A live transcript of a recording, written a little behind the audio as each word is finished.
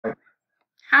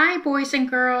Hi, boys and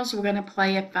girls. We're going to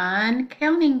play a fun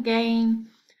counting game.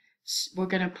 We're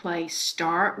going to play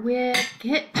start with,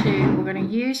 get to. We're going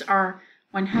to use our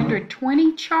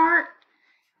 120 chart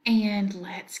and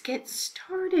let's get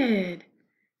started.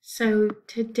 So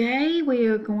today we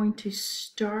are going to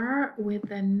start with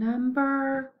the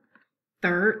number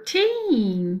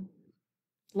 13.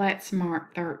 Let's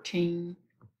mark 13.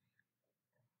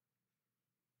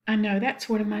 I know that's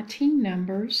one of my team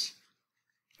numbers.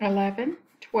 11,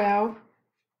 12,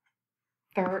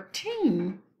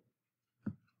 13.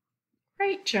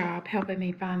 Great job helping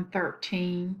me find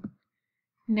 13.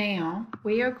 Now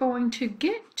we are going to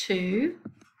get to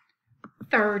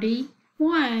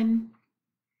 31.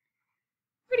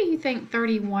 Where do you think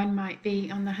 31 might be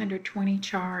on the 120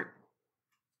 chart?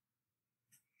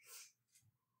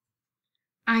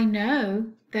 I know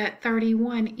that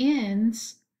 31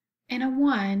 ends in a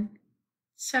 1.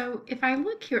 So if I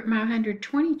look here at my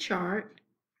 120 chart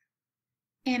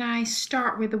and I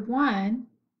start with a 1,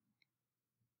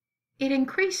 it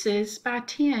increases by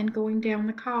 10 going down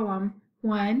the column.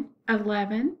 1,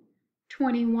 11,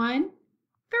 21,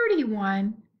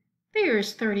 31.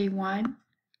 There's 31.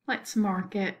 Let's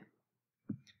mark it.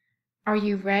 Are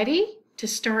you ready to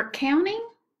start counting?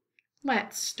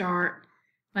 Let's start.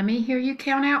 Let me hear you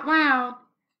count out loud.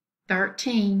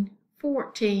 13,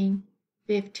 14,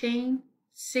 15,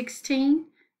 16,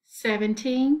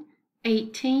 17,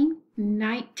 18,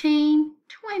 19,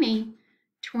 20.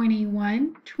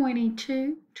 21,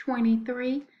 22,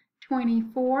 23,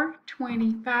 24,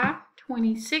 25,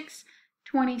 26,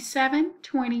 27,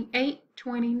 28,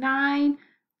 29,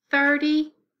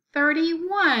 30,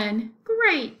 31.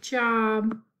 Great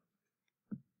job.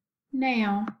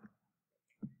 Now,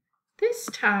 this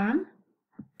time,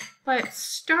 let's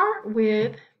start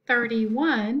with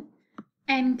 31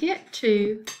 and get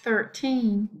to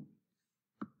 13.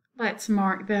 Let's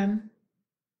mark them.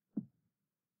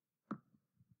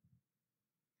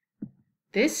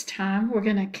 This time we're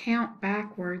going to count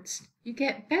backwards. You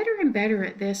get better and better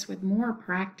at this with more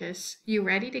practice. You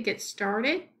ready to get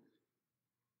started?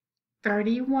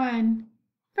 31,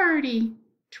 30,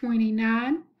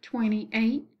 29,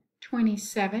 28,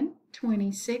 27,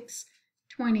 26,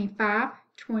 25,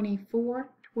 24,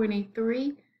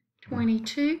 23,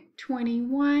 22,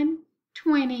 21,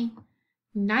 20,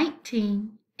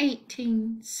 19,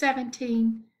 18,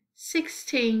 17,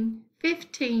 16,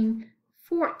 15,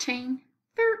 14,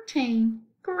 13.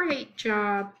 Great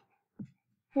job.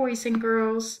 Boys and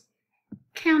girls,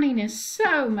 counting is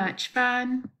so much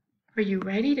fun. Are you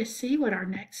ready to see what our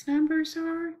next numbers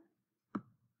are?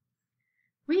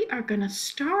 We are going to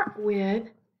start with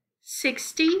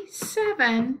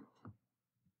 67.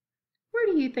 Where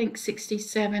do you think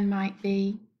 67 might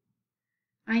be?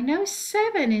 I know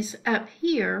 7 is up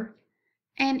here,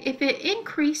 and if it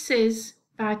increases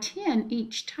by 10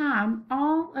 each time,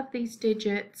 all of these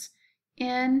digits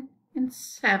end in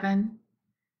 7.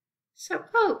 So,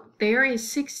 there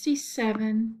is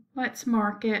 67. Let's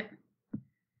mark it.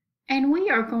 And we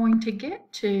are going to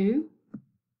get to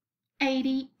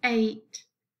 88.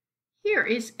 Here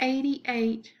is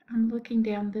 88. I'm looking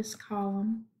down this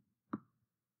column.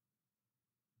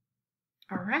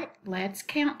 All right, let's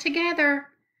count together.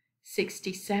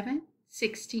 67,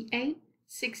 68,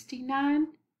 69,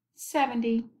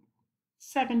 70,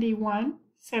 71,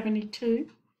 72,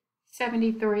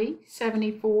 73,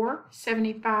 74,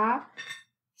 75,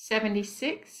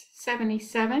 76,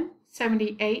 77,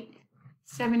 78,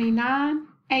 79,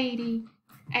 80,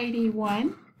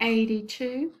 81,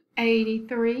 82,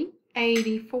 83,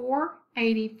 84,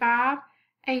 85,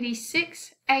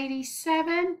 86,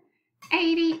 87,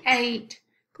 88.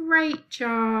 Great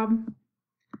job.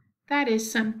 That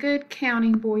is some good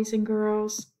counting, boys and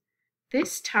girls.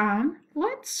 This time,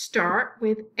 let's start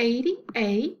with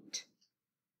 88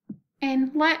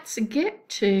 and let's get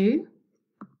to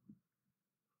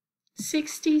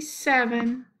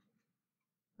 67.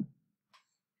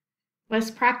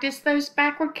 Let's practice those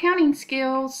backward counting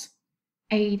skills.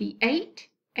 88,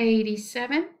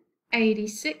 87,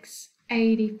 86,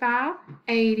 85,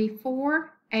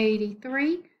 84,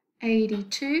 83,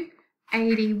 82,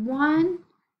 81,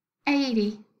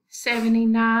 80,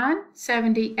 79,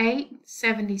 78,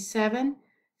 77,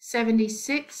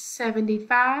 76,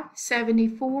 75,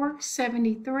 74,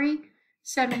 73,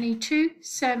 72,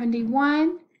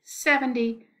 71,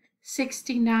 70,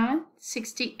 69,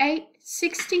 68,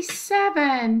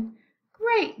 67.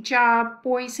 Great job,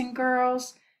 boys and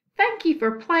girls. Thank you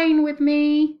for playing with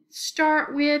me.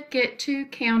 Start with, get to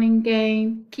counting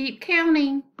game. Keep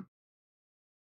counting.